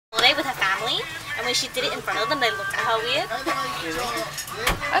buffet with her family, and when she did it in front of them, they looked at her weird.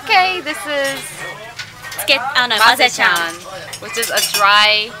 Okay, this is Maze-chan, which is a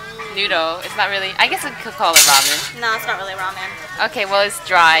dry noodle. It's not really, I guess we could call it ramen. No, it's not really ramen. Okay, well it's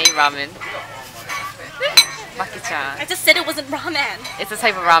dry ramen. Maki-chan. I just said it wasn't ramen. It's a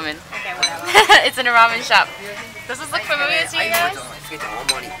type of ramen. Okay, whatever. It's in a ramen shop. Does this look familiar to you guys?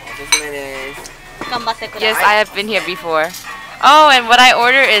 Yes, I have been here before. Oh, and what I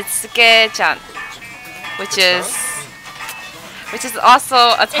order is suke-chan, which is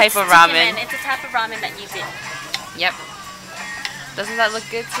also a type of ramen. It's a type of ramen that you did. Yep. Doesn't that look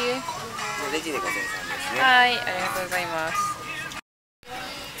good to you? Hi, arigatou gozaimasu.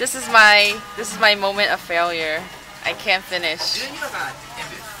 This is my moment of failure. I can't finish.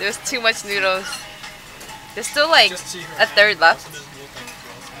 There's too much noodles. There's still like a third left.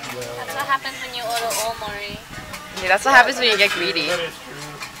 That's what happens when you order omori. Yeah, that's what happens when you get greedy.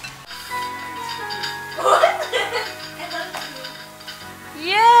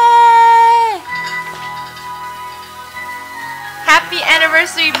 Yay! Happy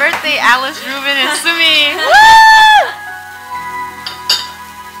anniversary birthday, Alice, Ruben, and Sumi! Woo!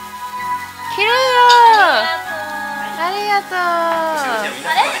 Kireyo! Arigatou!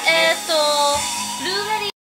 ルーベ